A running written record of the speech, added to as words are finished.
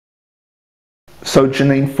So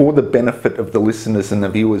Jannene, for the benefit of the listeners and the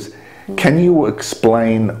viewers, can you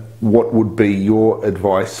explain what would be your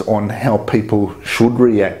advice on how people should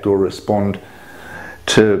react or respond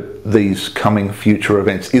to these coming future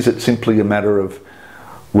events? Is it simply a matter of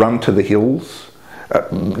run to the hills,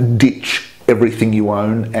 ditch everything you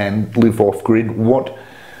own and live off grid?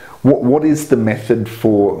 What is the method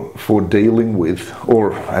for dealing with,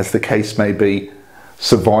 or as the case may be,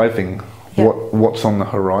 surviving what's on the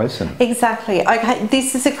horizon? Exactly. Okay,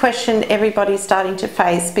 this is a question everybody's starting to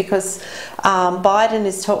face, because Biden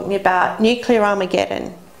is talking about nuclear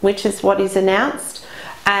Armageddon, which is what is announced.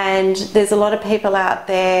 And there's a lot of people out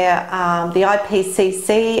there, the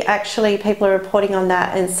IPCC, actually, people are reporting on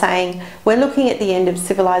that and saying, we're looking at the end of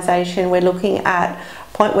civilization, we're looking at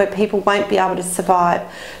a point where people won't be able to survive.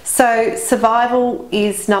 So survival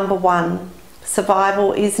is number one.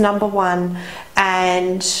 Survival is number one.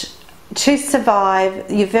 And to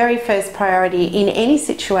survive, your very first priority in any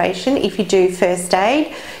situation, if you do first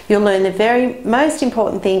aid, you'll learn the very most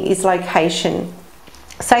important thing is location.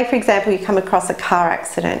 Say, for example, you come across a car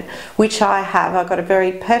accident, which I have. I've got a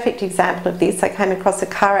very perfect example of this. I came across a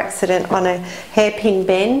car accident on a hairpin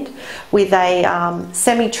bend with a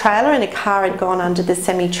semi-trailer, and a car had gone under the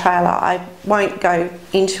semi-trailer. I won't go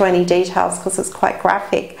into any details because it's quite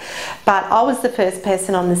graphic, but I was the first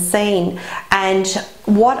person on the scene, and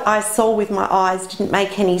what I saw with my eyes didn't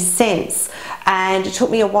make any sense, and it took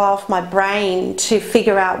me a while for my brain to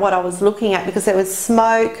figure out what I was looking at, because there was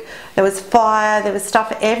smoke, there was fire, there was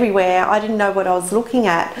stuff everywhere. I didn't know what I was looking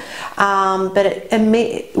at, but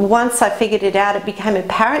once I figured it out, it became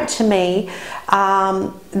apparent to me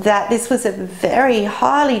that this was a very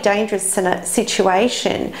highly dangerous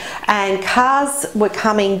situation, and cars were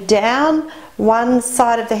coming down one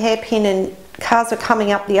side of the hairpin and cars were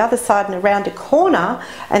coming up the other side and around a corner,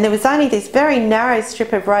 and there was only this very narrow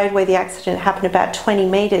strip of road where the accident happened, about 20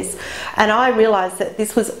 metres, and I realised that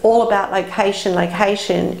this was all about location.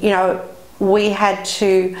 You know, I had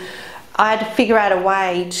to figure out a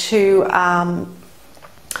way to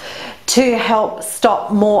help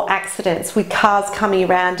stop more accidents with cars coming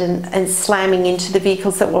around and slamming into the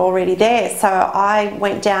vehicles that were already there. So I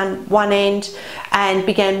went down one end and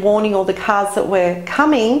began warning all the cars that were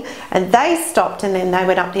coming, and they stopped, and then they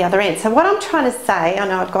went up the other end. So what I'm trying to say, I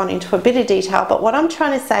know I've gone into a bit of detail, but what I'm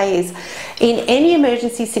trying to say is, in any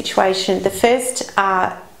emergency situation, the first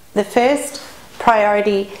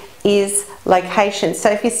priority is location. So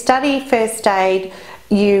if you study first aid,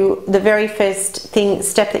 the very first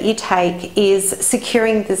step that you take is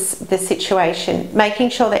securing the situation, making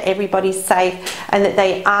sure that everybody's safe and that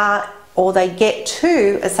they are, or they get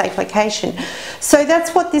to, a safe location. So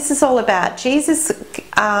that's what this is all about. Jesus,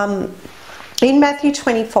 in Matthew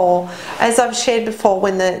 24, as I've shared before,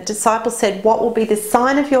 when the disciples said, what will be the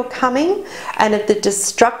sign of your coming and of the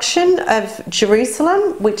destruction of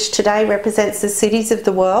Jerusalem, which today represents the cities of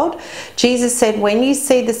the world, Jesus said, when you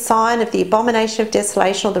see the sign of the abomination of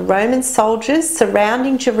desolation, or the Roman soldiers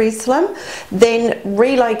surrounding Jerusalem, then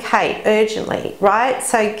relocate urgently, right?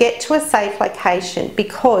 So get to a safe location,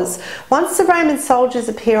 because once the Roman soldiers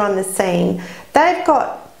appear on the scene, they've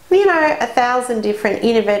got, you know, 1,000 different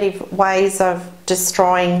innovative ways of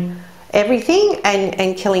destroying everything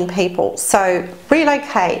and killing people. So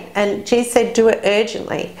relocate, and Jesus said do it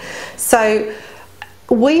urgently. So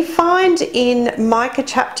we find in Micah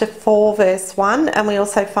chapter 4 verse 1, and we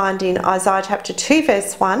also find in Isaiah chapter 2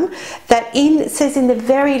 verse 1, that it says in the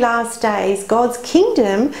very last days God's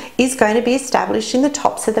kingdom is going to be established in the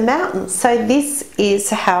tops of the mountains. So this is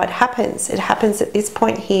how it happens. It happens at this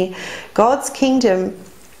point here. God's kingdom,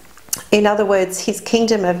 in other words, his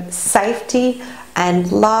kingdom of safety and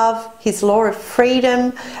love, his law of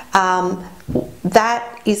freedom,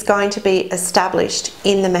 that is going to be established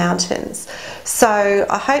in the mountains. So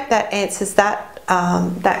I hope that answers that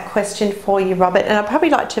question for you, Robert. And I'd probably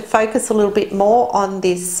like to focus a little bit more on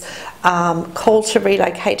this call to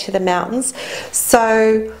relocate to the mountains.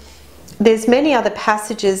 So there's many other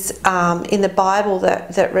passages in the Bible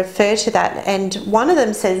that refer to that, and one of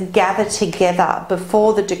them says gather together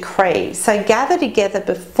before the decree. So gather together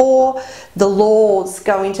before the laws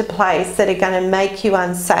go into place that are going to make you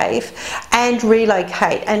unsafe, and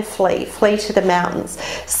relocate and flee to the mountains.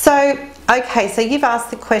 So okay, so you've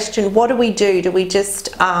asked the question, what do we do? Do we just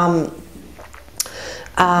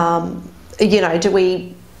you know, do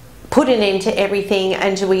we put an end to everything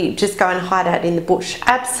and do we just go and hide out in the bush?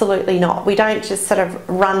 Absolutely not. We don't just sort of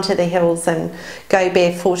run to the hills and go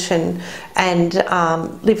barefoot and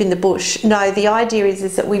live in the bush. No, the idea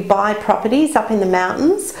is that we buy properties up in the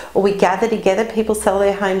mountains, or we gather together, people sell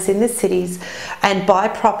their homes in the cities and buy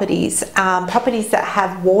properties, properties that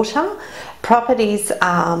have water, properties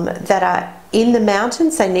that are in the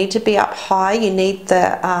mountains. They need to be up high. You need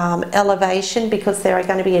the elevation, because there are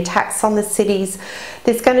going to be attacks on the cities.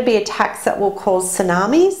 There's going to be attacks that will cause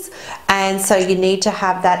tsunamis, and so you need to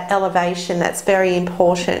have that elevation. That's very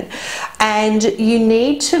important. And you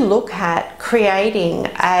need to look at creating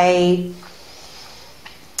a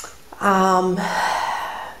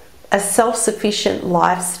self-sufficient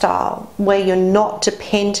lifestyle where you're not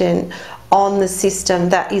dependent on the system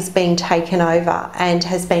that is being taken over and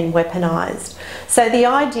has been weaponized. So the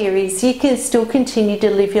idea is you can still continue to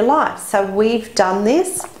live your life. So we've done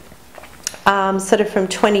this sort of from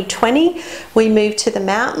 2020. We moved to the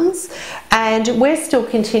mountains and we're still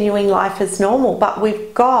continuing life as normal, but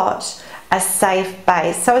we've got a safe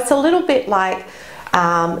base. So it's a little bit like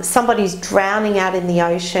somebody's drowning out in the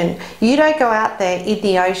ocean. You don't go out there in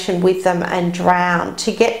the ocean with them and drown.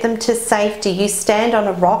 To get them to safety, you stand on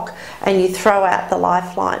a rock and you throw out the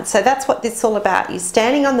lifeline. So that's what this is all about. You're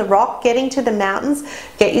standing on the rock, getting to the mountains,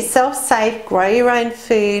 get yourself safe, grow your own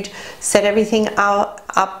food, set everything up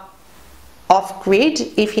off grid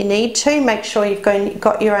if you need to. Make sure you've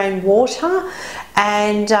got your own water,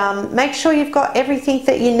 and make sure you've got everything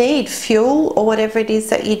that you need, fuel or whatever it is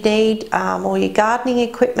that you need, or your gardening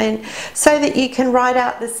equipment, so that you can ride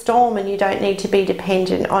out the storm and you don't need to be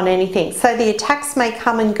dependent on anything. So the attacks may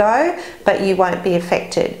come and go, but you won't be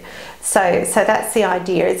affected. So that's the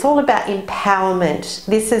idea. It's all about empowerment.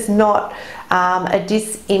 This is not a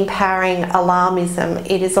disempowering alarmism.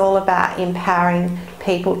 It is all about empowering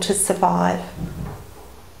people to survive.